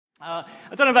I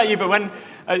don't know about you, but when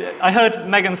I heard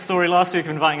Megan's story last week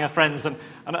of inviting her friends, and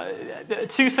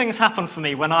two things happen for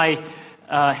me when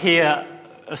I hear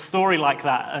a story like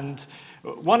that. And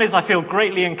one is I feel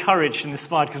greatly encouraged and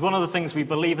inspired, because one of the things we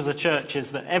believe as a church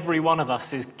is that every one of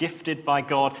us is gifted by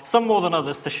God, some more than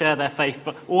others, to share their faith,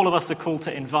 but all of us are called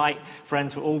to invite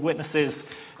friends. We're all witnesses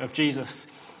of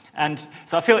Jesus. And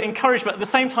so I feel encouraged, but at the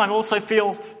same time also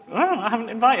feel, I haven't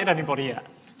invited anybody yet.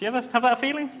 Do you ever have that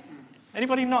feeling?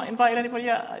 Anybody not invited anybody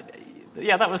yet?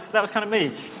 Yeah, that was kind of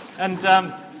me. And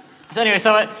so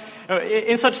anyway,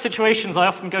 in such situations, I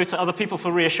often go to other people for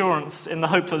reassurance in the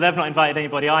hope that they've not invited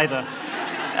anybody either.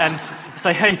 And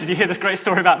say, hey, did you hear this great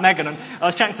story about Megan? And I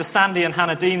was chatting to Sandy and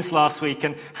Hannah Deans last week,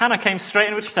 and Hannah came straight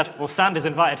in, which she said, well, Sandy's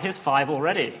invited his 5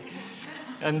 already.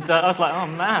 And I was like, oh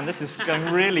man, this is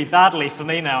going really badly for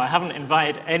me now. I haven't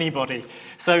invited anybody.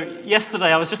 So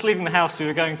yesterday, I was just leaving the house. We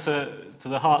were going to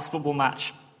the Hearts football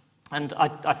match. And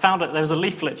I found that there was a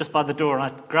leaflet just by the door, and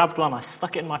I grabbed one, I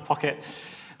stuck it in my pocket,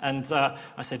 and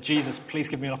I said, Jesus, please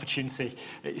give me an opportunity.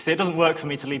 You see, it doesn't work for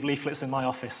me to leave leaflets in my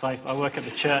office. I work at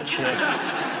the church here.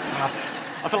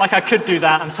 I feel like I could do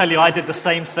that and tell you I did the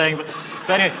same thing. But,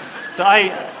 so anyway,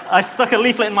 I stuck a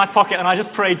leaflet in my pocket, and I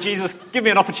just prayed, Jesus, give me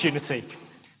an opportunity.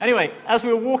 Anyway, as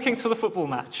we were walking to the football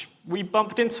match, we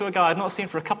bumped into a guy I'd not seen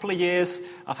for a couple of years.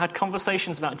 I've had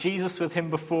conversations about Jesus with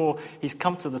him before. He's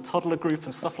come to the toddler group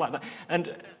and stuff like that. And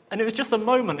it was just a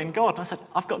moment in God. And I said,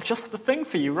 I've got just the thing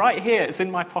for you right here. It's in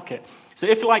my pocket. So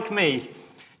if, like me,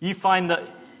 you find that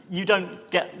you don't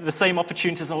get the same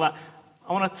opportunities and all that,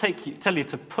 I want to tell you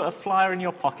to put a flyer in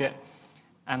your pocket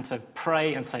and to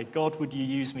pray and say, God, would you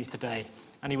use me today?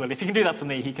 And he will. If he can do that for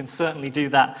me, he can certainly do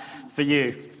that for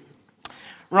you.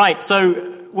 Right,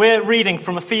 so we're reading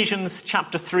from Ephesians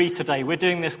chapter 3 today. We're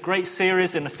doing this great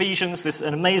series in Ephesians,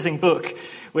 an amazing book,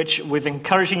 which we're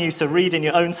encouraging you to read in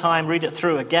your own time, read it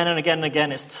through again and again and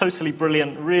again. It's totally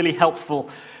brilliant, really helpful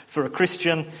for a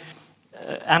Christian,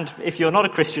 and if you're not a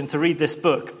Christian, to read this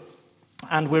book.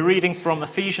 And we're reading from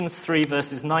Ephesians 3,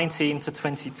 verses 19 to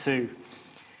 22.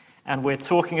 And we're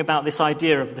talking about this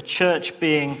idea of the church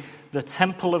being the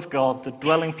temple of God, the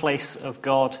dwelling place of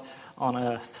God on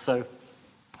earth. So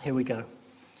here we go.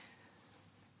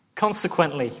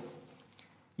 Consequently,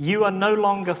 you are no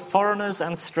longer foreigners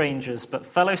and strangers, but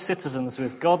fellow citizens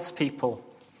with God's people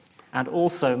and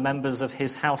also members of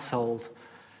his household,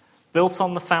 built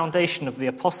on the foundation of the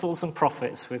apostles and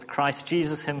prophets, with Christ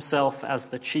Jesus himself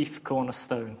as the chief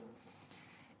cornerstone.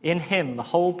 In him, the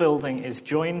whole building is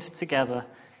joined together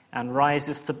and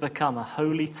rises to become a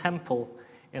holy temple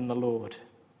in the Lord.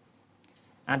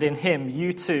 And in him,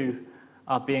 you too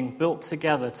are being built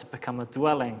together to become a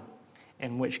dwelling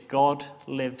in which God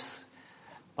lives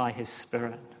by his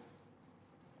Spirit.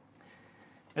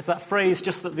 It's that phrase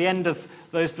just at the end of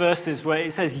those verses where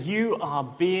it says, you are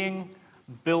being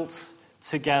built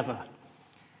together.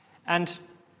 And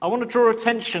I want to draw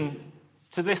attention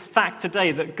to this fact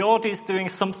today that God is doing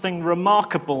something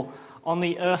remarkable on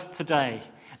the earth today.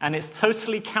 And it's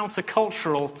totally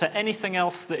countercultural to anything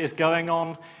else that is going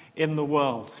on in the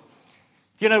world.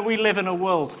 You know, we live in a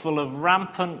world full of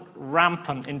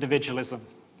rampant individualism,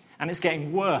 and it's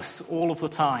getting worse all of the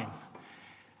time.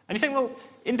 And you think, well,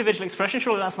 individual expression,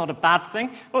 surely that's not a bad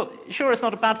thing. Well, sure, it's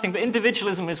not a bad thing, but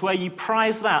individualism is where you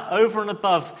prize that over and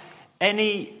above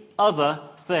any other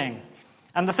thing.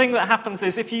 And the thing that happens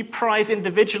is if you prize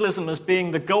individualism as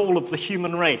being the goal of the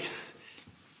human race,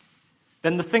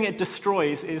 then the thing it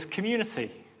destroys is community.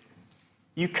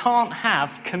 You can't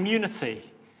have community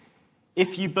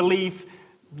if you believe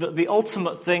that the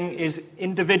ultimate thing is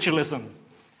individualism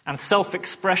and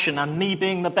self-expression and me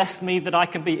being the best me that I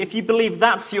can be. If you believe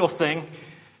that's your thing,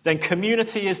 then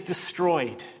community is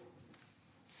destroyed.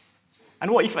 And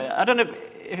I don't know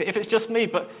if it's just me,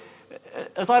 but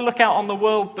as I look out on the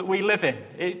world that we live in,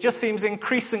 it just seems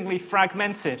increasingly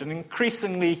fragmented and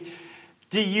increasingly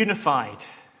de-unified.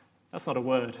 That's not a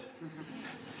word.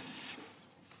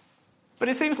 But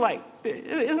it seems like,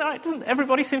 doesn't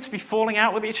everybody seem to be falling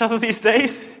out with each other these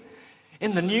days?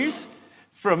 In the news?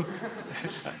 From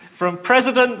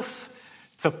presidents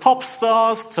to pop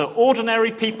stars to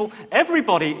ordinary people,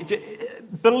 everybody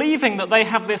believing that they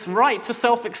have this right to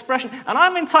self-expression. And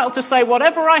I'm entitled to say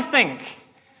whatever I think,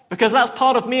 because that's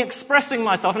part of me expressing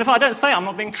myself. And if I don't say it, I'm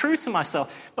not being true to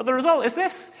myself. But the result is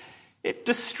this. It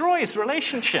destroys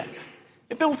relationship.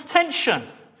 It builds tension.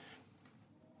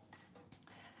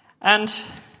 And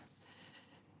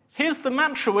here's the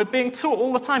mantra we're being taught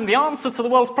all the time. The answer to the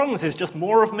world's problems is just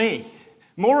more of me.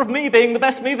 More of me being the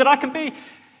best me that I can be.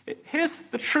 Here's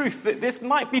the truth. That this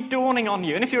might be dawning on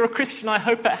you. And if you're a Christian, I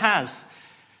hope it has.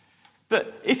 that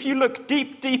if you look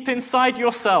deep, deep inside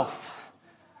yourself,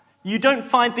 you don't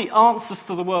find the answers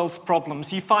to the world's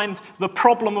problems. You find the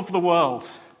problem of the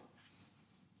world.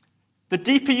 The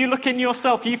deeper you look in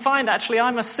yourself, you find, actually,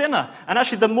 I'm a sinner. And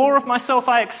actually, the more of myself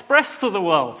I express to the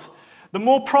world, the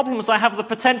more problems I have the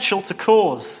potential to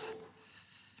cause.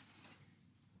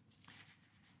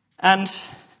 And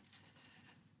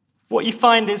what you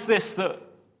find is this, that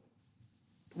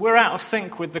we're out of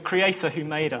sync with the Creator who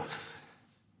made us.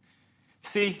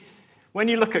 See, when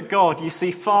you look at God, you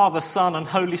see Father, Son, and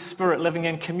Holy Spirit living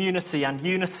in community and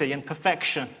unity and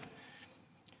perfection.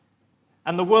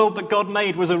 And the world that God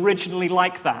made was originally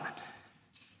like that.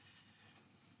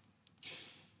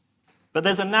 But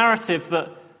there's a narrative that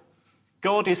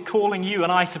God is calling you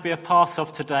and I to be a part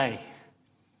of today.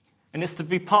 And it's to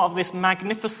be part of this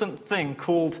magnificent thing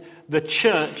called the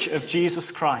Church of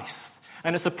Jesus Christ.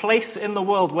 And it's a place in the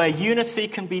world where unity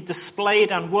can be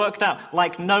displayed and worked out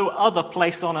like no other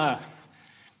place on earth.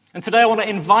 And today I want to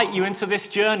invite you into this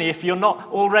journey if you're not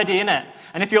already in it.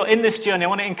 And if you're in this journey, I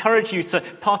want to encourage you to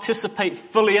participate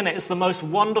fully in it. It's the most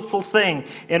wonderful thing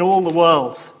in all the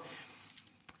world.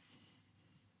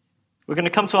 We're going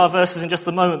to come to our verses in just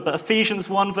a moment, but Ephesians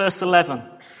 1 verse 11,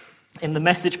 in the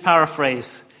Message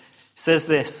paraphrase, says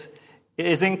this: "It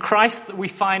is in Christ that we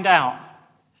find out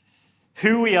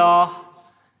who we are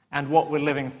and what we're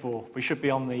living for." We should be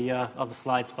on the other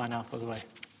slides by now, by the way,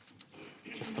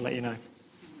 just to let you know.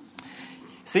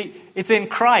 See, it's in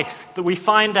Christ that we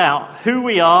find out who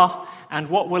we are and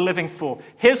what we're living for.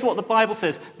 Here's what the Bible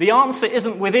says: the answer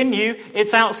isn't within you,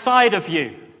 it's outside of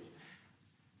you.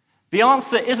 The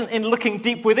answer isn't in looking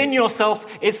deep within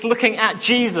yourself, it's looking at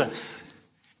Jesus.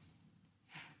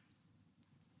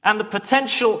 And the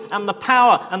potential and the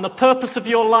power and the purpose of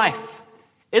your life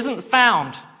isn't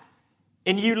found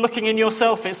in you looking in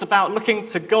yourself. It's about looking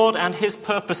to God and his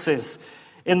purposes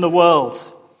in the world.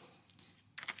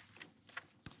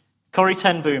 Corrie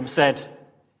ten Boom said,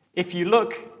 "If you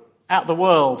look at the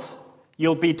world,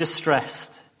 you'll be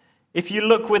distressed. If you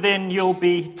look within, you'll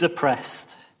be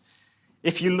depressed.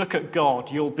 If you look at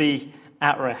God, you'll be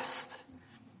at rest."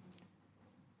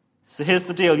 So here's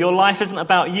the deal. Your life isn't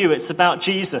about you, it's about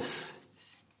Jesus.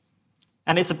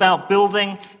 And it's about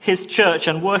building his church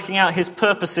and working out his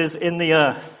purposes in the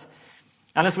earth.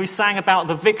 And as we sang about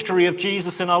the victory of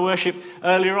Jesus in our worship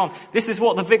earlier on, this is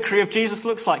what the victory of Jesus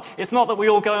looks like. It's not that we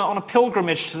all go on a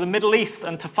pilgrimage to the Middle East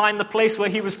and to find the place where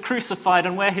he was crucified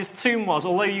and where his tomb was,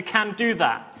 although you can do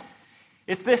that.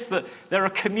 It's this, that there are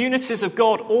communities of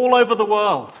God all over the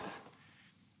world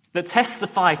that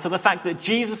testify to the fact that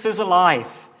Jesus is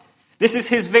alive. This is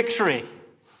his victory.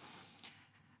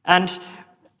 And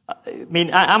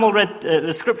Amal read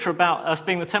the scripture about us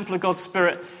being the temple of God's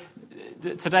Spirit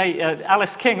today.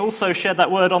 Alice King also shared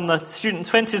that word on the Student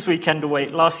 20s weekend away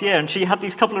last year, and she had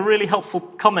these couple of really helpful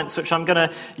comments which I'm going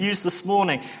to use this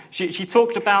morning. She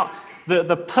talked about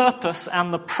the purpose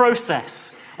and the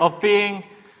process of being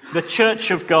the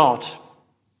church of God.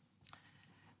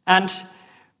 And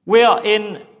we are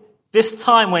in this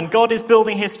time when God is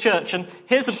building his church. And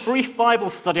here's a brief Bible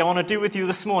study I want to do with you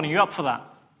this morning. You up for that?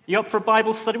 You up for a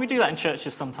Bible study? We do that in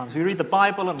churches sometimes. We read the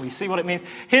Bible and we see what it means.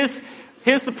 Here's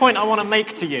the point I want to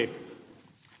make to you.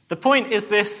 The point is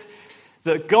this,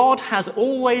 that God has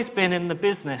always been in the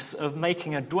business of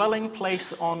making a dwelling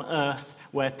place on earth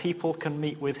where people can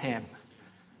meet with him.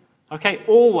 Okay,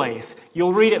 always.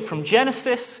 You'll read it from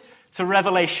Genesis to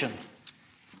Revelation.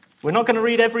 We're not going to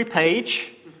read every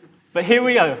page, but here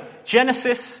we go.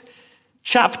 Genesis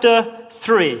chapter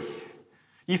 3.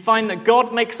 You find that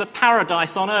God makes a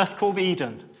paradise on earth called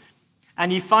Eden.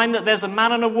 And you find that there's a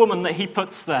man and a woman that he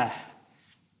puts there.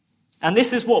 And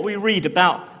this is what we read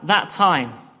about that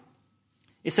time.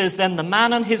 It says, "Then the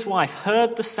man and his wife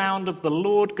heard the sound of the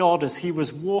Lord God as he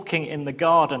was walking in the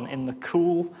garden in the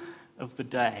cool of the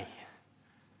day."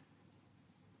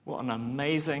 What an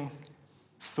amazing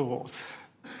thought.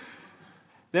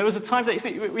 There was a time that, you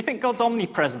see, we think God's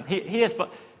omnipresent. He is,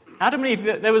 but Adam and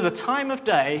Eve, there was a time of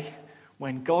day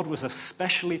when God was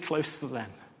especially close to them,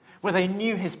 where they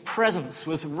knew his presence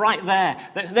was right there.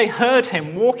 They heard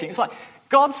him walking. It's like,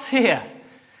 God's here.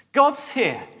 God's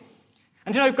here.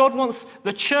 And you know, God wants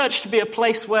the church to be a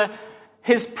place where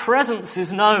his presence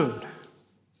is known,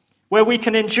 where we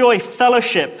can enjoy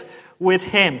fellowship with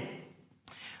him.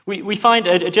 We find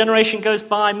a generation goes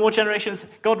by, more generations,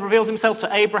 God reveals himself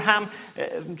to Abraham,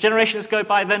 generations go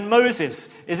by, then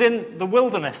Moses is in the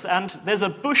wilderness and there's a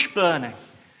bush burning.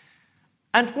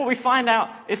 And what we find out,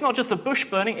 it's not just a bush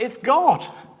burning, it's God.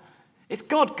 It's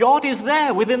God. God is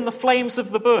there within the flames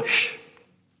of the bush.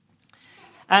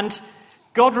 And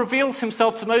God reveals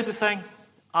himself to Moses saying,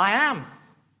 I am.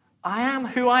 I am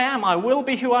who I am. I will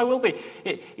be who I will be.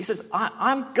 He says,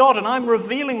 I'm God and I'm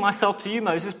revealing myself to you,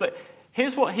 Moses, but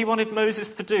here's what he wanted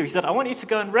Moses to do. He said, I want you to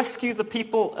go and rescue the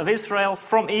people of Israel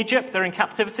from Egypt. They're in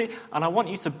captivity, and I want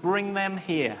you to bring them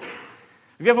here.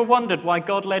 Have you ever wondered why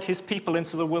God led his people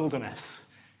into the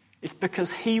wilderness? It's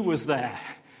because he was there.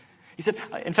 He said,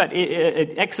 in fact,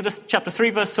 Exodus chapter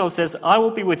 3, verse 12 says, I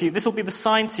will be with you. This will be the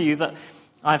sign to you that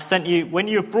I have sent you. When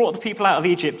you have brought the people out of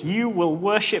Egypt, you will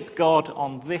worship God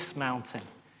on this mountain.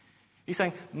 He's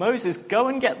saying, Moses, go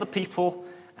and get the people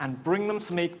and bring them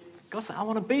to me. God said, I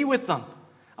want to be with them.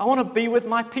 I want to be with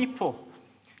my people.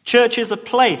 Church is a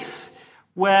place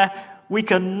where we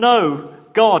can know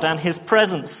God and his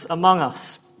presence among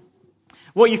us.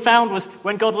 What you found was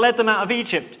when God led them out of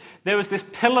Egypt, there was this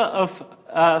pillar of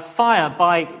fire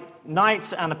by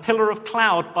night and a pillar of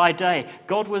cloud by day.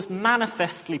 God was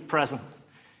manifestly present.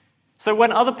 So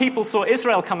when other people saw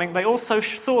Israel coming, they also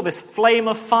saw this flame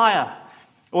of fire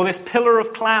or this pillar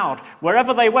of cloud.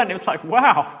 Wherever they went, it was like,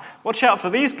 wow, watch out for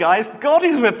these guys. God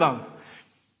is with them.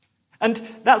 And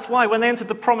that's why when they entered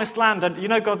the promised land,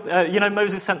 and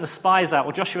Moses sent the spies out,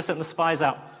 or Joshua sent the spies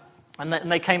out, and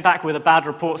they came back with a bad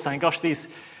report saying, gosh,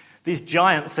 these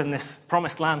giants in this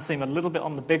promised land seem a little bit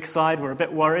on the big side. We're a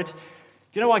bit worried. Do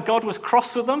you know why God was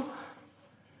cross with them?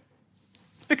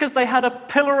 Because they had a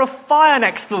pillar of fire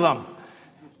next to them.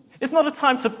 It's not a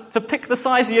time to pick the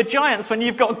size of your giants when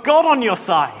you've got God on your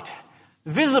side,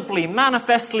 visibly,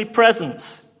 manifestly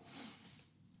present.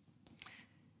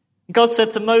 God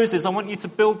said to Moses, I want you to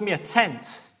build me a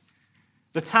tent.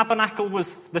 The tabernacle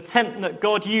was the tent that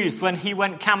God used when he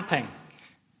went camping.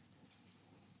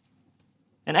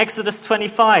 In Exodus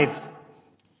 25,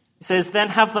 it says, then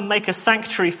have them make a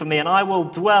sanctuary for me, and I will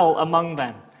dwell among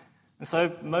them. And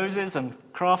so Moses and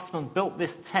craftsmen built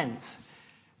this tent,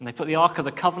 and they put the Ark of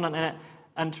the Covenant in it,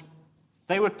 and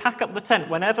they would pack up the tent.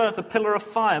 Whenever the pillar of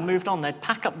fire moved on, they'd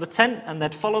pack up the tent and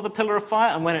they'd follow the pillar of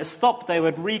fire, and when it stopped, they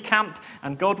would recamp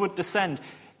and God would descend.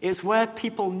 It's where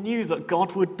people knew that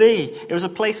God would be. It was a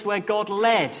place where God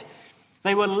led.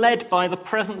 They were led by the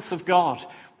presence of God.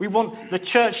 We want the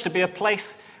church to be a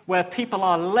place where people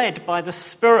are led by the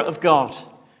Spirit of God.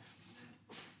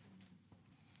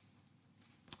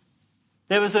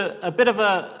 There was a bit of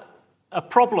a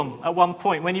problem at one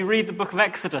point. When you read the book of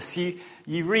Exodus,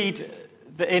 you read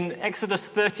that in Exodus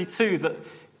 32 that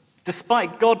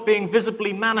despite God being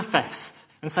visibly manifest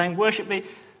and saying, worship me,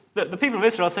 the people of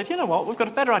Israel said, you know what, we've got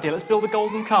a better idea, let's build a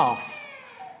golden calf.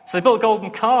 So they built a golden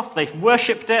calf, they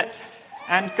worshipped it,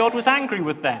 and God was angry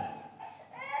with them.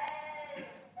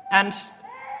 And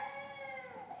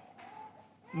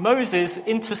Moses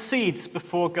intercedes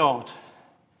before God.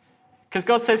 Because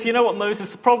God says, you know what,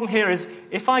 Moses, the problem here is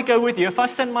if I go with you, if I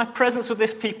send my presence with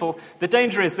this people, the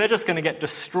danger is they're just going to get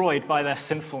destroyed by their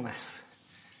sinfulness.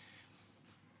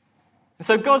 And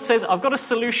so God says, I've got a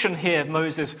solution here,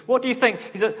 Moses. What do you think?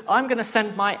 He said, I'm going to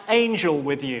send my angel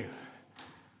with you.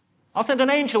 I'll send an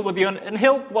angel with you, and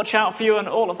he'll watch out for you and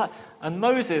all of that. And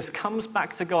Moses comes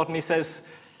back to God and he says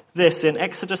this in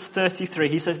Exodus 33.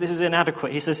 He says this is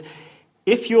inadequate. He says,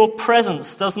 if your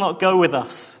presence does not go with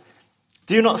us,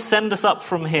 do not send us up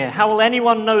from here. How will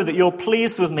anyone know that you're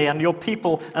pleased with me and your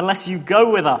people unless you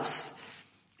go with us?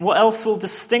 What else will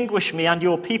distinguish me and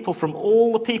your people from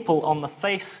all the people on the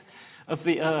face of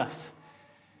the earth?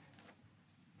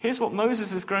 Here's what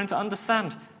Moses has grown to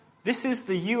understand. This is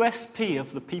the USP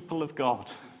of the people of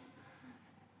God.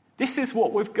 This is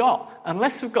what we've got.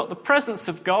 Unless we've got the presence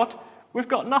of God, we've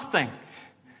got nothing.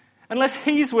 Unless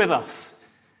he's with us.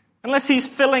 Unless he's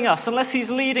filling us, unless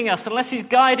he's leading us, unless he's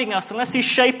guiding us, unless he's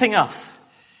shaping us,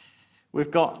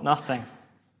 we've got nothing.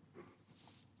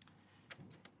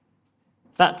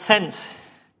 That tent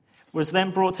was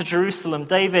then brought to Jerusalem.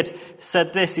 David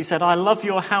said this, he said, I love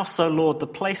your house, O Lord, the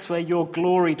place where your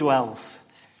glory dwells.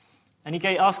 And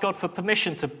he asked God for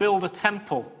permission to build a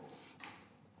temple.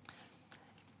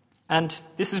 And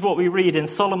this is what we read in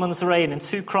Solomon's reign in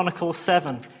 2 Chronicles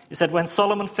 7. He said, when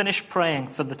Solomon finished praying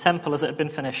for the temple as it had been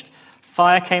finished,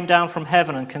 fire came down from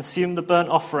heaven and consumed the burnt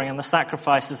offering and the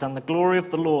sacrifices, and the glory of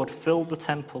the Lord filled the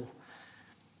temple.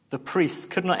 The priests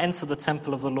could not enter the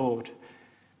temple of the Lord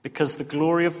because the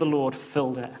glory of the Lord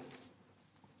filled it.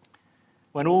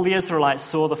 When all the Israelites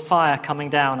saw the fire coming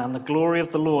down and the glory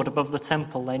of the Lord above the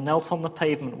temple, they knelt on the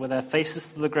pavement with their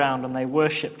faces to the ground, and they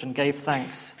worshipped and gave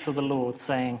thanks to the Lord,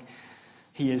 saying,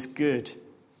 he is good.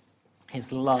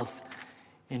 His love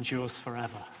endures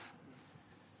forever.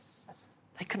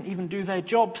 They couldn't even do their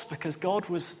jobs because God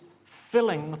was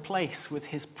filling the place with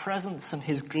his presence and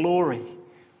his glory.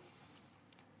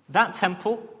 That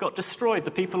temple got destroyed.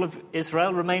 The people of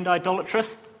Israel remained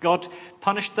idolatrous. God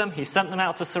punished them. He sent them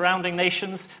out to surrounding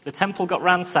nations. The temple got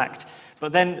ransacked.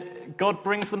 But then God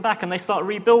brings them back and they start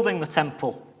rebuilding the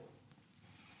temple.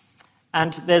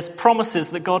 And there's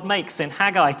promises that God makes in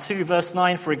Haggai 2 verse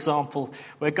 9, for example,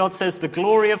 where God says the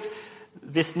glory of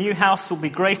this new house will be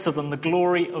greater than the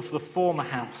glory of the former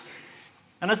house.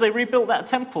 And as they rebuilt that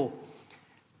temple,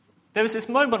 there was this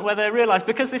moment where they realized,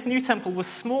 because this new temple was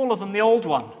smaller than the old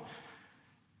one,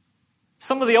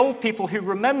 some of the old people who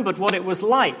remembered what it was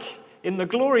like in the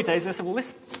glory days, they said, well,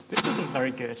 this isn't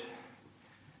very good.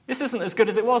 This isn't as good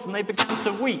as it was, and they began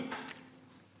to weep.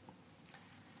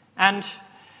 And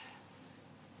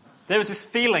there was this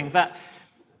feeling that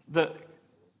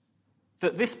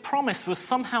this promise was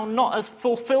somehow not as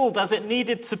fulfilled as it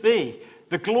needed to be.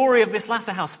 The glory of this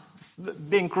latter house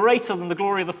being greater than the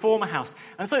glory of the former house.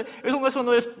 And so it was almost one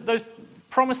of those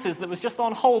promises that was just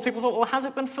on hold. People thought, well, has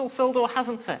it been fulfilled or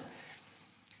hasn't it?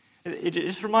 It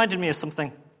just reminded me of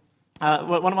something.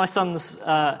 One of my son's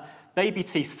baby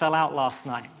teeth fell out last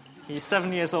night. He's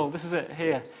 7 years old. This is it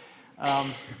here.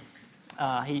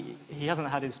 He hasn't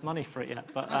had his money for it yet,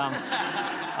 but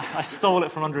I stole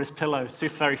it from under his pillow.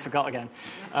 Tooth Fairy forgot again.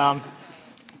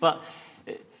 But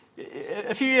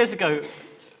a few years ago,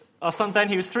 our son Ben,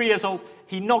 he was 3 years old,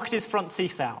 he knocked his front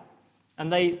teeth out.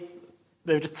 And they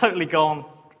were just totally gone.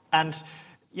 And,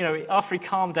 after he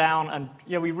calmed down and,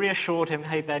 we reassured him,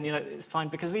 hey, Ben, it's fine,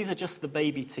 because these are just the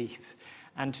baby teeth.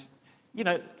 And,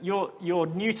 your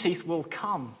new teeth will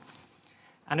come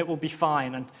and it will be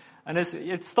fine. And as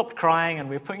it stopped crying and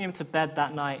we were putting him to bed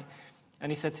that night,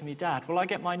 and he said to me, Dad, will I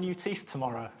get my new teeth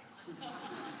tomorrow?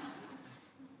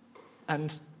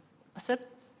 And I said,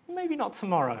 maybe not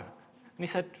tomorrow. And he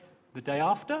said, the day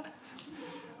after?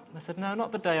 And I said, no,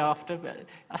 not the day after.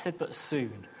 I said, but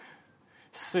soon.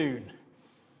 Soon.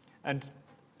 And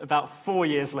about 4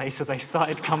 years later, they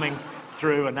started coming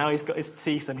through, and now he's got his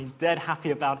teeth, and he's dead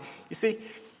happy about it. You see,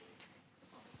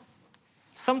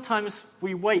 sometimes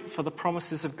we wait for the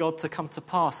promises of God to come to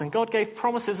pass, and God gave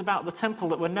promises about the temple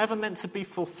that were never meant to be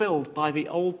fulfilled by the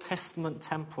Old Testament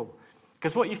temple.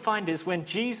 Because what you find is when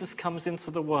Jesus comes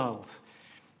into the world,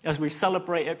 as we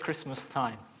celebrate at Christmas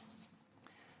time,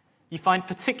 you find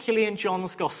particularly in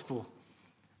John's Gospel,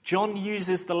 John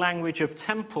uses the language of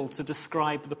temple to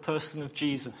describe the person of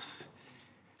Jesus.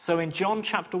 So in John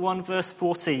chapter 1, verse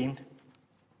 14,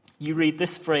 you read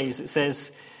this phrase. It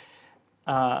says,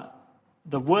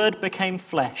 the Word became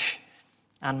flesh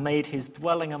and made his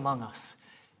dwelling among us.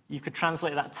 You could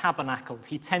translate that tabernacled.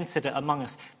 He tented it among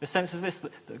us. The sense is this,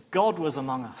 that God was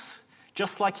among us,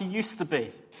 just like he used to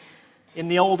be in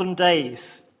the olden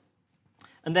days.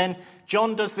 And then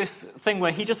John does this thing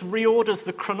where he just reorders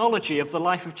the chronology of the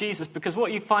life of Jesus, because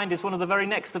what you find is one of the very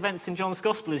next events in John's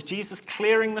Gospel is Jesus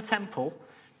clearing the temple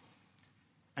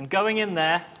and going in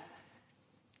there,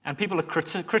 and people are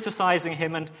criticizing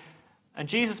him, and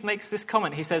Jesus makes this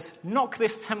comment. He says, knock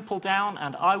this temple down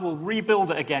and I will rebuild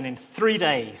it again in 3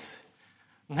 days.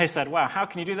 And they said, wow, how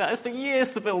can you do that? It's taken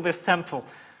years to build this temple.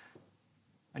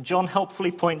 And John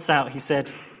helpfully points out, he said,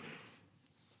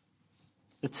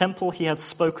 the temple he had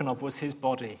spoken of was his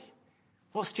body.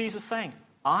 What's Jesus saying?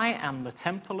 I am the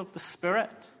temple of the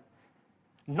Spirit.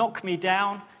 Knock me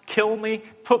down, kill me,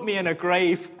 put me in a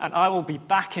grave, and I will be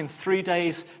back in 3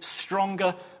 days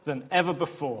stronger than ever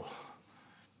before.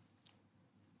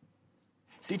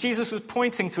 See, Jesus was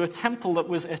pointing to a temple that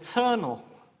was eternal,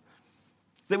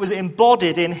 that was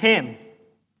embodied in him.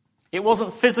 It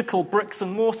wasn't physical bricks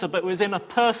and mortar, but it was in a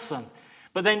person.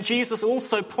 But then Jesus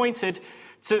also pointed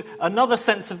to another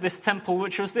sense of this temple,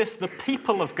 which was this, the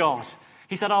people of God.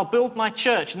 He said, I'll build my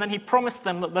church. And then he promised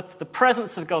them that the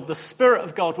presence of God, the Spirit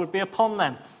of God would be upon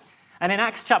them. And in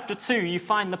Acts chapter 2, you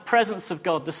find the presence of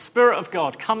God, the Spirit of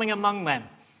God coming among them.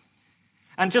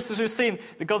 And just as we've seen,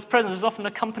 that God's presence is often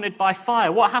accompanied by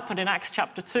fire. What happened in Acts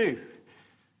chapter 2? It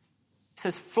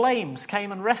says flames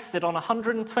came and rested on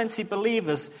 120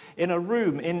 believers in a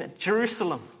room in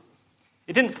Jerusalem.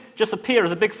 It didn't just appear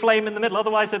as a big flame in the middle.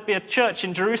 Otherwise, there'd be a church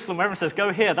in Jerusalem where everyone says,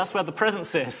 go here, that's where the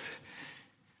presence is.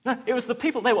 No, it was the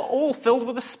people. They were all filled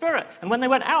with the Spirit. And when they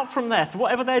went out from there to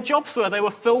whatever their jobs were, they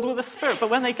were filled with the Spirit. But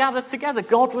when they gathered together,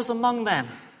 God was among them.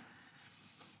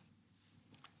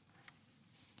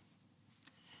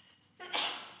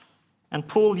 And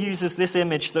Paul uses this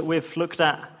image that we've looked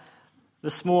at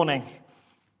this morning.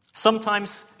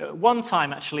 Sometimes, one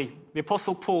time actually, the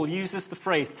Apostle Paul uses the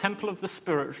phrase temple of the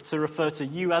Spirit to refer to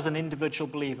you as an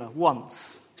individual believer.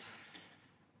 Once.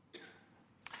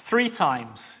 3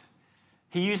 times,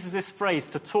 he uses this phrase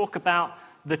to talk about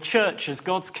the church as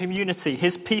God's community,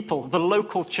 his people, the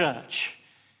local church.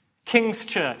 King's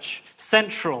Church,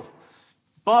 Central,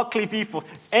 Barclay Viewforth,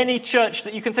 any church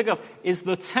that you can think of is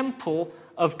the temple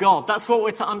of God. That's what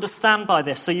we're to understand by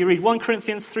this. So you read 1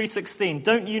 Corinthians 3:16,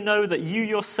 don't you know that you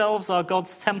yourselves are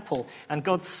God's temple and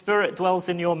God's Spirit dwells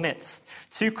in your midst?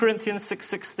 2 Corinthians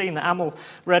 6:16 that Amal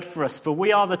read for us, for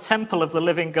we are the temple of the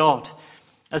living God.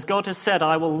 As God has said,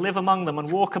 I will live among them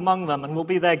and walk among them and will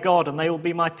be their God and they will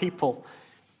be my people.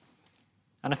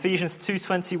 And Ephesians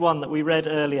 2:21 that we read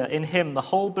earlier, in him the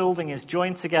whole building is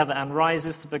joined together and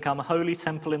rises to become a holy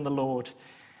temple in the Lord.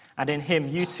 And in him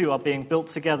you two are being built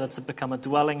together to become a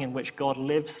dwelling in which God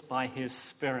lives by his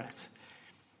Spirit.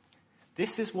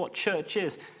 This is what church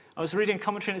is. I was reading a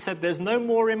commentary and it said there's no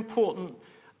more important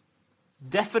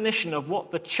definition of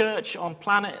what the church on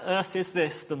planet Earth is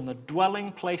this than the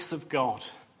dwelling place of God.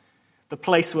 The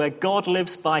place where God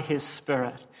lives by his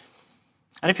Spirit.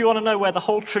 And if you want to know where the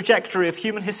whole trajectory of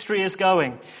human history is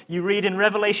going, you read in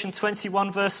Revelation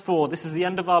 21 verse 4. This is the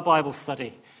end of our Bible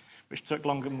study, which took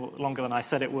longer than I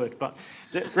said it would. But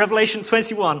Revelation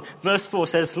 21 verse 4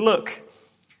 says, look,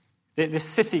 this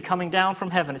city coming down from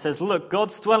heaven, it says, look,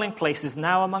 God's dwelling place is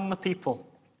now among the people,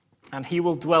 and he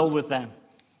will dwell with them.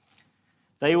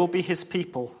 They will be his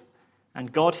people,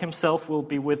 and God himself will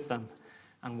be with them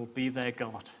and will be their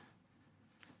God.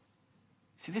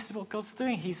 See, this is what God's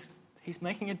doing. He's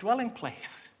making a dwelling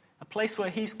place, a place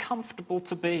where he's comfortable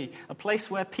to be, a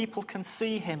place where people can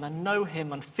see him and know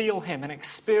him and feel him and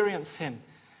experience him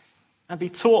and be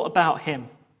taught about him.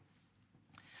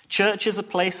 Church is a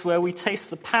place where we taste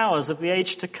the powers of the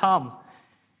age to come.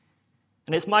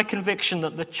 And it's my conviction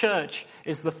that the church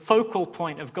is the focal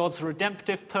point of God's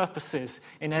redemptive purposes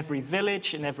in every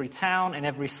village, in every town, in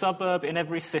every suburb, in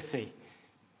every city.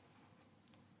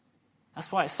 That's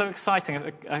why it's so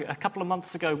exciting. A couple of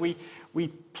months ago, we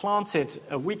planted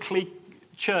a weekly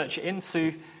church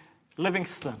into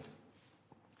Livingston.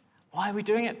 Why are we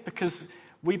doing it? Because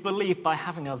we believe by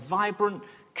having a vibrant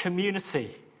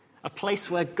community, a place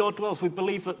where God dwells, we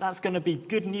believe that that's going to be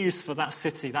good news for that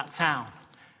city, that town.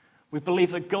 We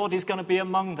believe that God is going to be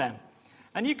among them.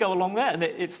 And you go along there, and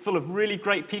it's full of really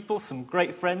great people, some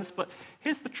great friends, but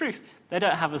here's the truth. They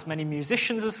don't have as many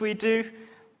musicians as we do.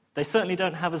 They certainly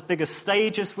don't have as big a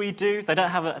stage as we do. They don't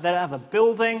have a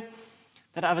building.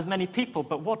 They don't have as many people.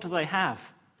 But what do they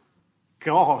have?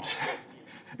 God.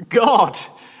 God.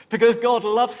 Because God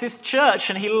loves his church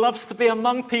and he loves to be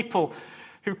among people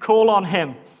who call on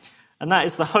him. And that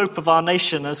is the hope of our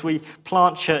nation as we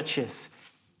plant churches.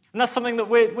 And that's something that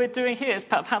we're doing here. It's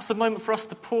perhaps a moment for us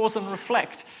to pause and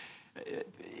reflect.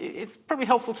 It's probably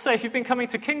helpful to say, if you've been coming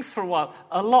to King's for a while,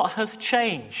 a lot has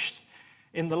changed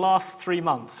in the last 3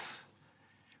 months.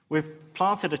 We've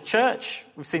planted a church.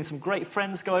 We've seen some great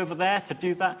friends go over there to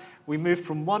do that. We moved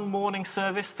from one morning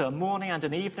service to a morning and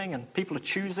an evening, and people are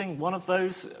choosing one of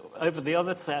those over the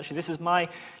other to say, actually, this is my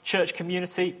church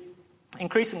community.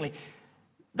 Increasingly,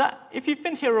 that if you've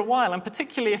been here a while, and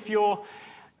particularly if you're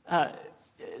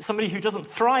somebody who doesn't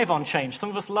thrive on change, some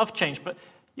of us love change, but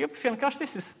you'll be feeling, gosh,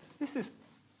 this is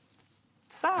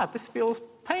sad. This feels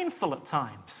painful at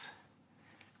times.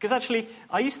 Because actually,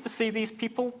 I used to see these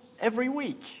people every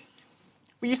week.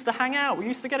 We used to hang out. We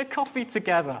used to get a coffee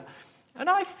together. And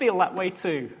I feel that way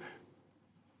too.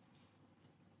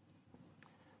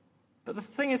 But the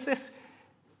thing is this.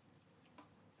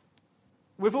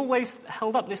 We've always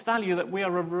held up this value that we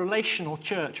are a relational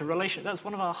church. That's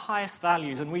one of our highest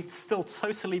values, and we still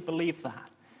totally believe that.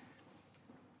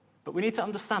 But we need to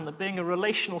understand that being a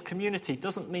relational community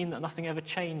doesn't mean that nothing ever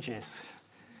changes.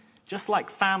 Just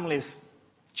like families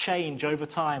change over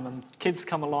time and kids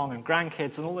come along and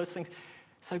grandkids and all those things.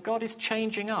 So God is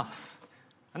changing us.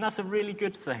 And that's a really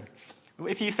good thing.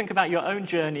 If you think about your own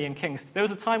journey in Kings, there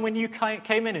was a time when you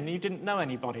came in and you didn't know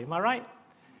anybody. Am I right?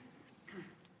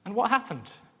 And what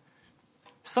happened?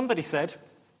 Somebody said,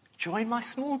 join my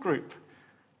small group.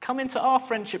 Come into our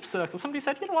friendship circle. Somebody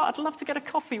said, you know what, I'd love to get a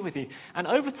coffee with you. And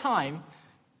over time,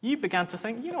 you began to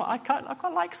think, you know what, I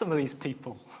quite like some of these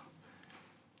people.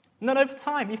 And then over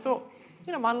time, you thought,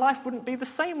 you know, my life wouldn't be the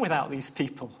same without these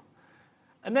people.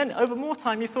 And then over more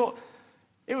time, you thought,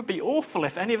 it would be awful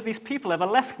if any of these people ever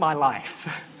left my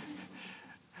life.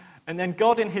 And then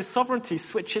God, in his sovereignty,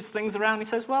 switches things around. He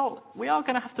says, well, we are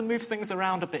going to have to move things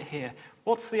around a bit here.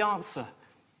 What's the answer?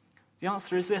 The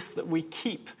answer is this, that we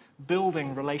keep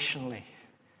building relationally.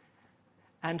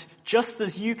 And just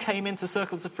as you came into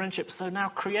circles of friendship, so now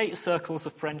create circles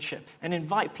of friendship and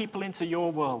invite people into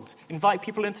your world. Invite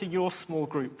people into your small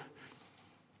group.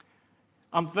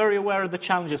 I'm very aware of the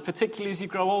challenges, particularly as you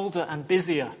grow older and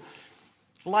busier.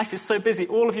 Life is so busy.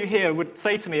 All of you here would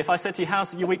say to me, if I said to you,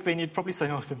 how's your week been? You'd probably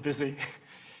say, oh, I've been busy.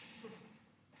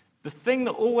 the thing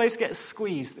that always gets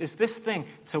squeezed is this thing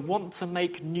to want to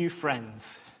make new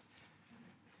friends.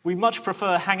 We much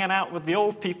prefer hanging out with the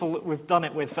old people that we've done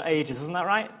it with for ages, isn't that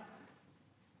right?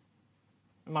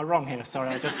 Am I wrong here? Sorry,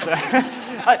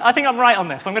 I think I'm right on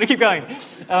this. I'm going to keep going.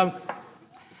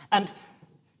 And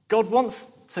God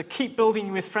wants to keep building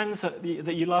you with friends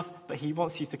that you love, but he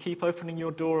wants you to keep opening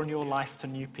your door and your life to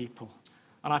new people.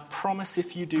 And I promise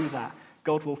if you do that,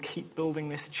 God will keep building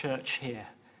this church here.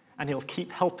 And he'll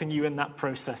keep helping you in that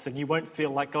process. And you won't feel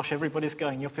like, gosh, everybody's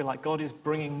going. You'll feel like God is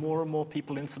bringing more and more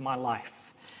people into my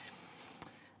life.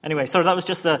 Anyway, so that was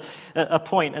just a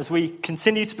point as we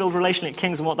continue to build relationally at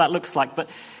Kings and what that looks like. But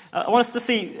I want us to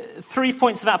see 3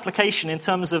 points of application in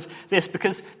terms of this,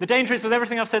 because the danger is with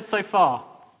everything I've said so far,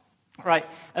 right?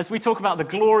 As we talk about the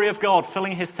glory of God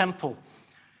filling his temple,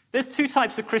 there's two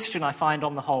types of Christian I find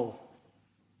on the whole.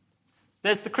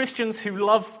 There's the Christians who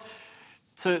love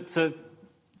to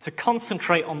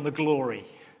concentrate on the glory.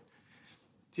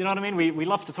 Do you know what I mean? We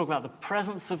love to talk about the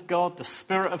presence of God, the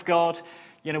Spirit of God.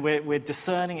 You know, we're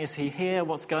discerning, is he here?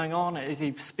 What's going on? Is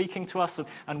he speaking to us?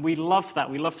 And we love that.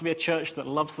 We love to be a church that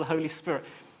loves the Holy Spirit.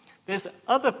 There's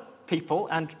other people,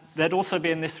 and they'd also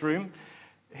be in this room,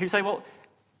 who say, well,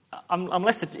 I'm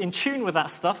less in tune with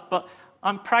that stuff, but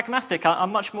I'm pragmatic.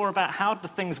 I'm much more about how do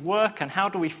things work and how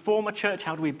do we form a church?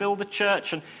 How do we build a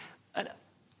church? And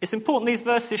it's important these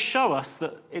verses show us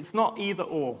that it's not either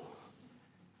or.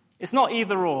 It's not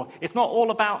either or. It's not all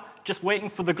about just waiting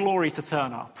for the glory to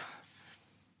turn up.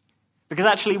 Because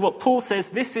actually what Paul says,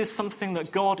 this is something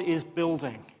that God is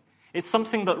building. It's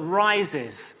something that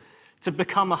rises to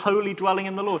become a holy dwelling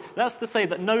in the Lord. That's to say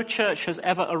that no church has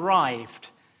ever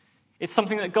arrived. It's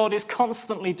something that God is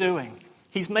constantly doing.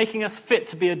 He's making us fit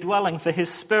to be a dwelling for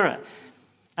his Spirit.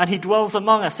 And he dwells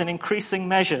among us in increasing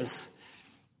measures.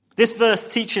 This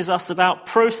verse teaches us about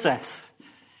process.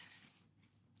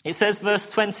 It says, verse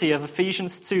 20 of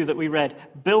Ephesians 2 that we read,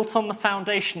 built on the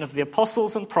foundation of the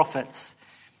apostles and prophets,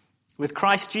 with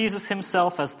Christ Jesus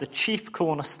himself as the chief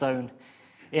cornerstone.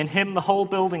 In him the whole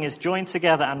building is joined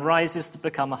together and rises to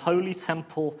become a holy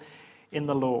temple in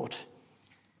the Lord.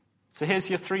 So here's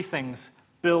your three things.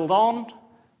 Build on,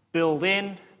 build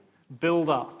in, build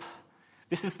up.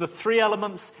 This is the three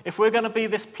elements. If we're going to be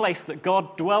this place that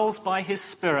God dwells by his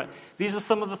Spirit, these are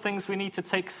some of the things we need to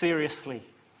take seriously.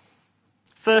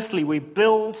 Firstly, we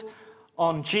build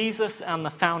on Jesus and the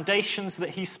foundations that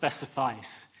he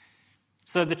specifies.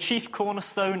 So the chief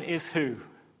cornerstone is who?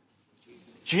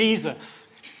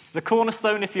 Jesus. The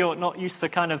cornerstone, if you're not used to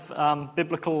kind of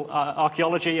biblical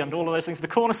archaeology and all of those things, the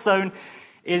cornerstone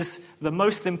is the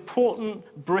most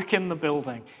important brick in the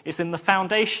building. It's in the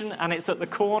foundation and it's at the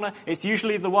corner. It's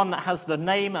usually the one that has the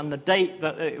name and the date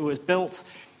that it was built.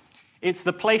 It's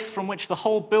the place from which the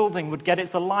whole building would get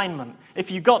its alignment. If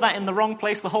you got that in the wrong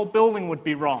place, the whole building would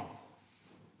be wrong.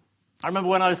 I remember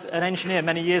when I was an engineer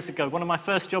many years ago, one of my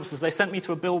first jobs was they sent me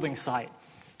to a building site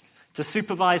to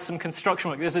supervise some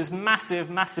construction work. There's this massive,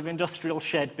 massive industrial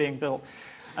shed being built.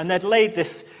 And they'd laid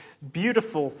this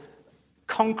beautiful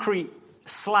concrete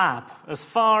slab as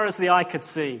far as the eye could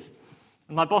see.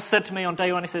 And my boss said to me on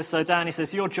day one, he says, so Dan, he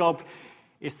says, your job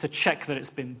is to check that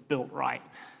it's been built right.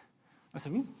 I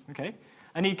said, okay.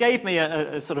 And he gave me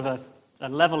a sort of a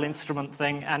level instrument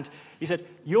thing, and he said,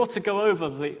 you're to go over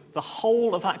the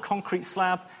whole of that concrete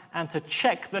slab and to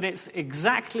check that it's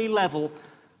exactly level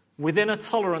within a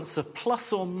tolerance of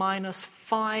plus or minus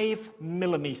 5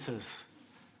 millimeters.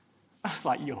 I was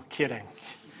like, you're kidding.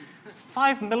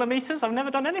 5 millimeters? I've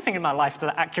never done anything in my life to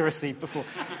that accuracy before.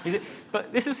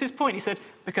 But this is his point. He said,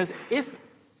 because if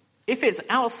it's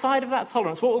outside of that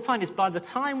tolerance, what we'll find is by the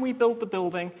time we build the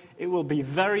building, it will be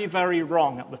very, very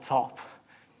wrong at the top.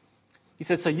 He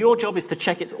said, so your job is to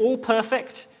check it's all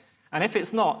perfect, and if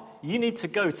it's not, you need to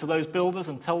go to those builders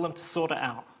and tell them to sort it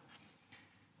out.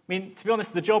 I mean, to be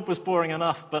honest, the job was boring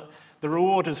enough, but the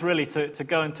reward is really to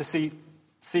go and to see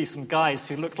some guys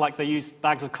who looked like they used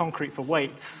bags of concrete for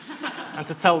weights and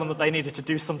to tell them that they needed to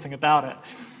do something about it.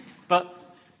 But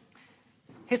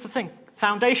here's the thing.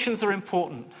 Foundations are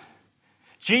important.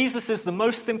 Jesus is the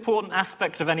most important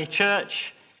aspect of any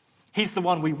church. He's the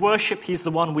one we worship. He's the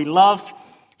one we love.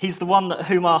 He's the one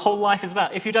whom our whole life is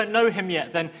about. If you don't know him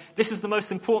yet, then this is the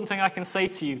most important thing I can say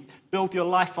to you. Build your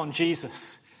life on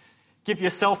Jesus. Give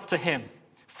yourself to him.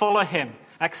 Follow him.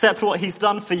 Accept what he's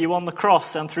done for you on the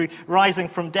cross and through rising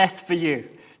from death for you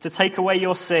to take away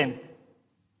your sin.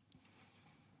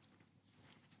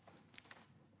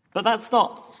 But that's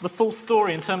not the full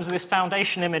story in terms of this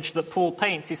foundation image that Paul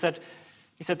paints. He said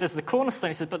there's the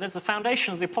cornerstone, he said, but there's the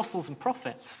foundation of the apostles and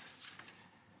prophets.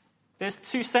 There's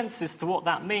two senses to what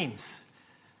that means.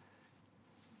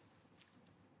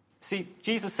 See,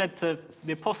 Jesus said to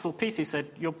the Apostle Peter, he said,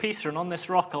 "You're Peter, and on this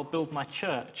rock I'll build my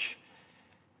church."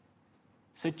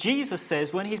 So Jesus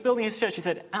says, when he's building his church, he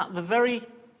said, at the very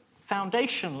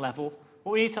foundation level,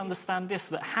 what we need to understand this,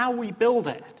 that how we build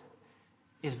it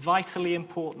is vitally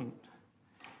important.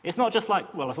 It's not just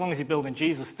like, well, as long as you build in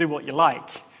Jesus, do what you like.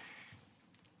 He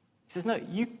says, no,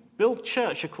 you build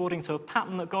church according to a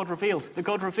pattern that God revealed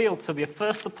to the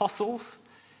first apostles.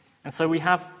 And so we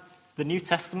have the New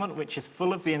Testament, which is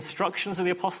full of the instructions of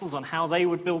the apostles on how they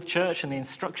would build church and the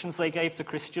instructions they gave to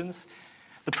Christians.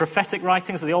 The prophetic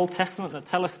writings of the Old Testament that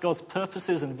tell us God's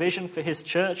purposes and vision for his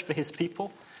church, for his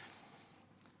people.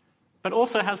 But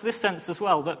also has this sense as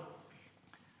well, that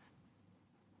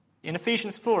in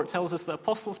Ephesians 4 it tells us that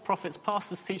apostles, prophets,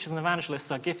 pastors, teachers and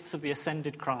evangelists are gifts of the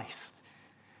ascended Christ.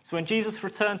 So when Jesus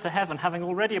returned to heaven, having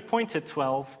already appointed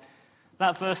 12,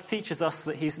 that verse teaches us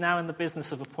that he's now in the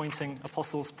business of appointing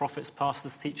apostles, prophets,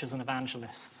 pastors, teachers and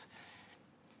evangelists.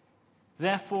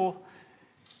 Therefore,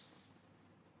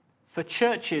 for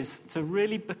churches to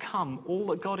really become all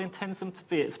that God intends them to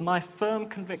be, it's my firm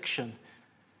conviction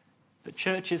that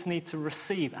churches need to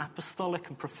receive apostolic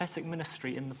and prophetic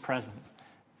ministry in the present.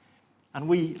 And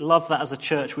we love that as a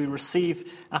church. We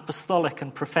receive apostolic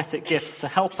and prophetic gifts to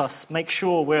help us make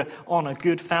sure we're on a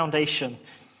good foundation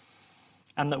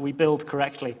and that we build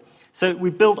correctly. So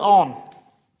we build on.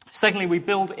 Secondly, we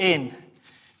build in.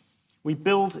 We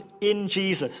build in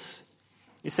Jesus.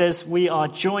 It says we are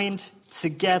joined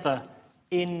together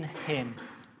in him.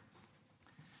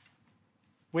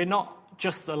 We're not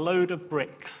just a load of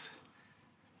bricks.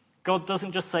 God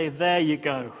doesn't just say, there you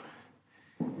go.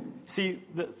 See,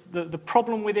 the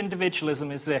problem with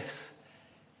individualism is this.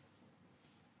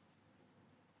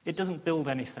 It doesn't build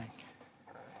anything.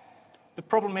 The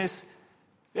problem is,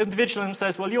 individualism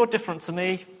says, well, you're different to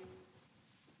me.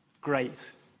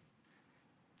 Great.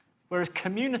 Whereas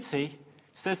community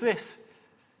says this,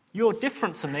 you're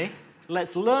different to me.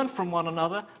 Let's learn from one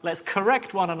another, let's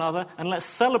correct one another, and let's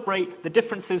celebrate the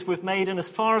differences we've made in as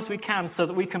far as we can so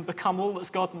that we can become all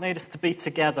that God made us to be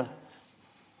together.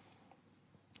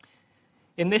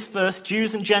 In this verse,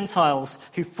 Jews and Gentiles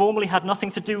who formerly had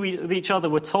nothing to do with each other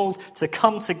were told to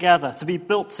come together, to be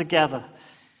built together.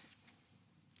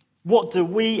 What do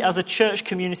we as a church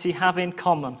community have in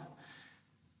common?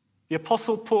 The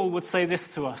Apostle Paul would say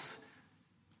this to us.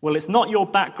 Well, it's not your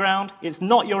background, it's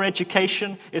not your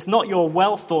education, it's not your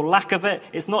wealth or lack of it,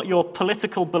 it's not your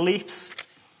political beliefs.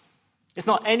 It's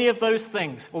not any of those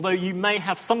things, although you may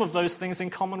have some of those things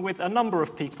in common with a number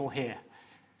of people here.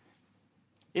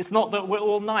 It's not that we're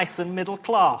all nice and middle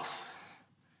class.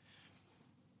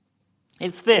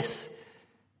 It's this,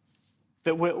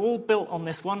 that we're all built on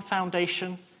this one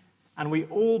foundation, and we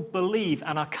all believe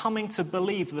and are coming to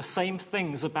believe the same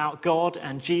things about God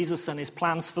and Jesus and his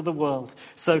plans for the world.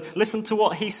 So listen to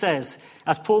what he says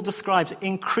as Paul describes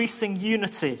increasing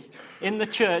unity in the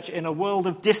church in a world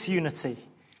of disunity.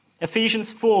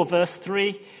 Ephesians 4 verse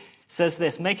 3 says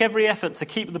this, make every effort to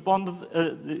keep the bond of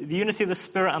the unity of the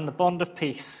Spirit and the bond of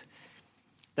peace.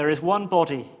 There is one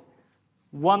body,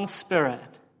 one Spirit,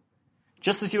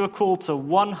 just as you were called to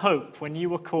one hope when you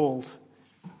were called.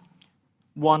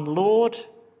 One Lord,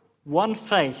 one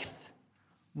faith,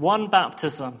 one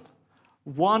baptism,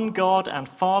 one God and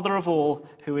Father of all,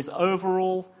 who is over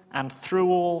all and through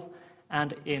all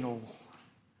and in all.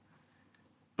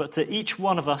 But to each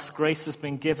one of us, grace has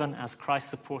been given as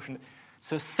Christ apportioned.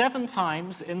 So 7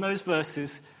 times in those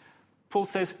verses, Paul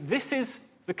says, this is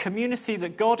the community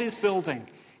that God is building.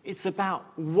 It's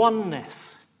about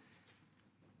oneness.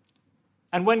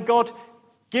 And when God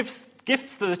gives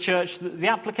gifts to the church, the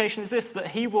application is this, that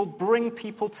he will bring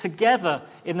people together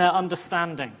in their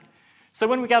understanding. So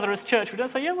when we gather as church, we don't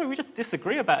say, yeah, well, we just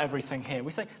disagree about everything here.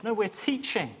 We say, no, we're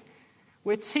teaching.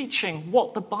 We're teaching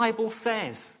what the Bible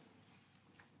says.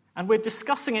 And we're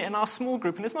discussing it in our small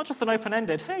group. And it's not just an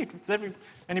open-ended, hey, does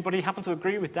anybody happen to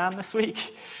agree with Dan this week?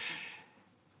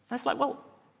 And it's like, well,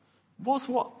 was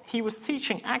what he was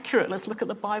teaching accurate? Let's look at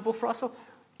the Bible for ourselves.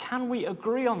 Can we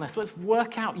agree on this? Let's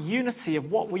work out unity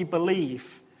of what we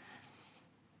believe.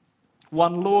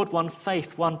 One Lord, one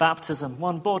faith, one baptism,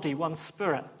 one body, one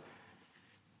Spirit.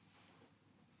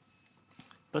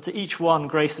 But to each one,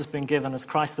 grace has been given as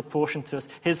Christ apportioned to us.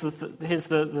 Here's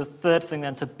the third thing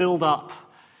then, to build up.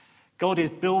 God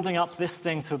is building up this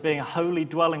thing to being a holy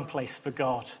dwelling place for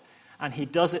God. And he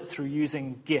does it through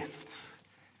using gifts.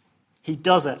 He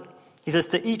does it. He says,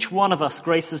 to each one of us,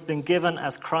 grace has been given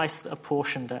as Christ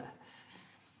apportioned it.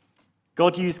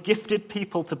 God used gifted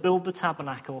people to build the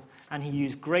tabernacle, and he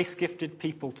used grace-gifted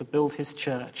people to build his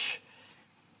church.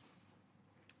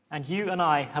 And you and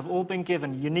I have all been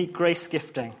given unique grace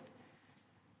gifting.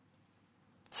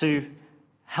 to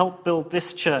help build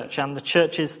this church and the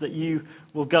churches that you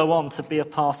will go on to be a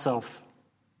part of.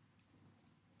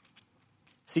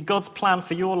 See, God's plan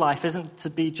for your life isn't to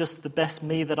be just the best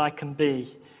me that I can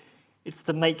be. It's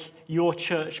to make your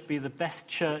church be the best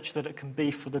church that it can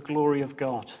be for the glory of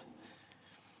God.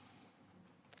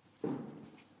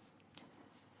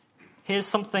 Here's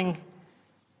something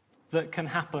that can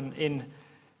happen in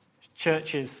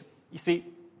churches. You see,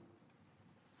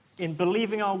 in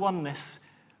believing our oneness,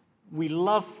 we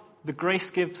love the grace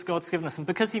gifts God's given us, and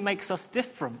because he makes us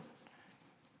different,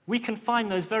 we can find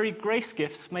those very grace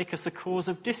gifts make us a cause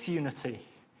of disunity.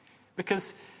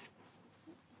 Because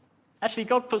actually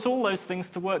God puts all those things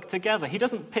to work together. He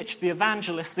doesn't pitch the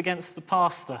evangelist against the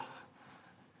pastor.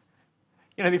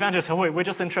 You know, the evangelist, we're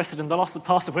just interested in the lost. The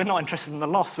pastor, we're not interested in the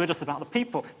lost. We're just about the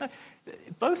people. No,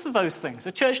 both of those things.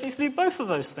 The church needs to do both of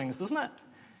those things, doesn't it?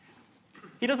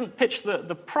 He doesn't pitch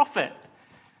the prophet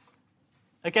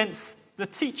against the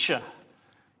teacher.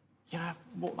 You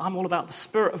know, I'm all about the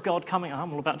Spirit of God coming.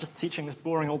 I'm all about just teaching this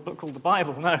boring old book called the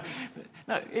Bible. No,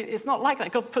 it's not like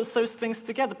that. God puts those things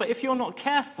together. But if you're not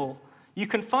careful, you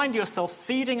can find yourself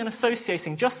feeding and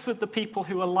associating just with the people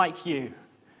who are like you.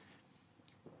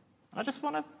 I just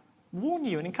want to warn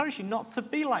you and encourage you not to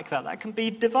be like that. That can be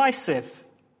divisive.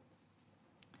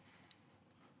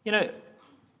 You know,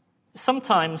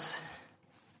 sometimes,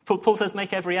 Paul says,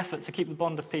 make every effort to keep the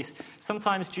bond of peace.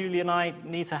 Sometimes Julie and I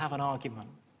need to have an argument.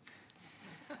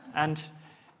 And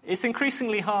it's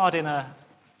increasingly hard in a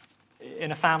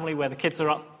family where the kids are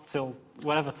up till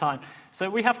whatever time. So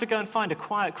we have to go and find a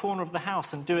quiet corner of the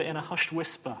house and do it in a hushed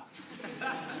whisper,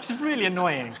 which is really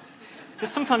annoying.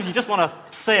 Because sometimes you just want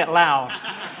to say it loud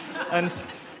and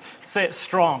say it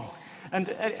strong. And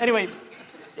anyway,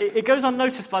 it goes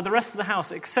unnoticed by the rest of the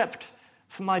house except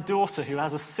for my daughter, who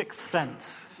has a sixth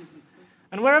sense.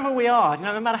 And wherever we are, you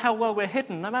know, no matter how well we're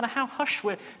hidden, no matter how hushed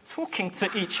we're talking to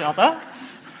each other,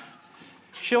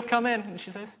 she'll come in and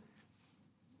she says,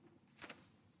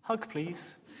 "Hug,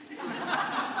 please."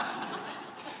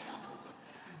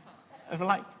 And we're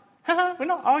like, we're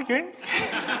not arguing.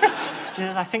 She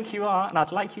says, "I think you are, and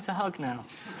I'd like you to hug now."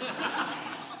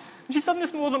 And she's done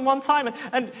this more than one time.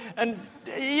 And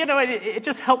you know, it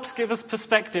just helps give us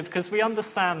perspective, because we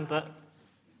understand that,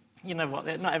 you know what,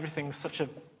 not everything's such a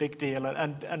big deal.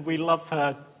 And we love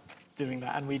her doing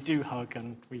that. And we do hug,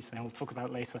 and we say, we'll talk about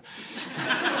it later.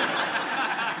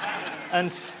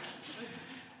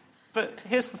 But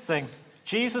here's the thing.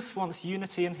 Jesus wants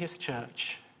unity in his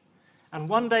church. And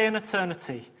one day in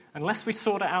eternity, unless we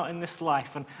sort it out in this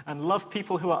life and love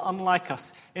people who are unlike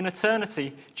us, in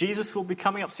eternity, Jesus will be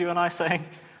coming up to you and I saying,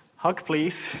 "Hug,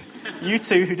 please." You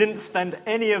two who didn't spend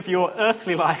any of your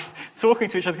earthly life talking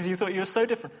to each other because you thought you were so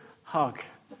different. Hug.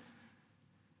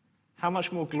 How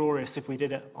much more glorious if we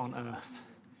did it on earth?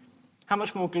 How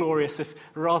much more glorious if,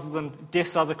 rather than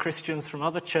diss other Christians from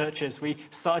other churches, we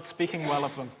started speaking well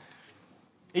of them.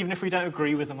 Even if we don't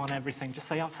agree with them on everything, just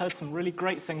say, "I've heard some really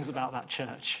great things about that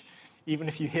church." Even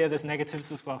if you hear there's negatives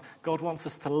as well. God wants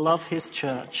us to love his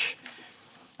church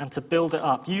and to build it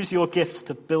up. Use your gifts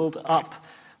to build up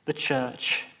the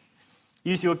church.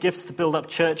 Use your gifts to build up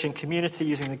church and community,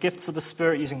 using the gifts of the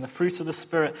Spirit, using the fruit of the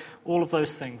Spirit, all of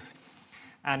those things.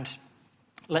 And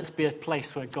let's be a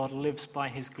place where God lives by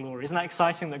his glory. Isn't that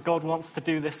exciting that God wants to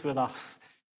do this with us?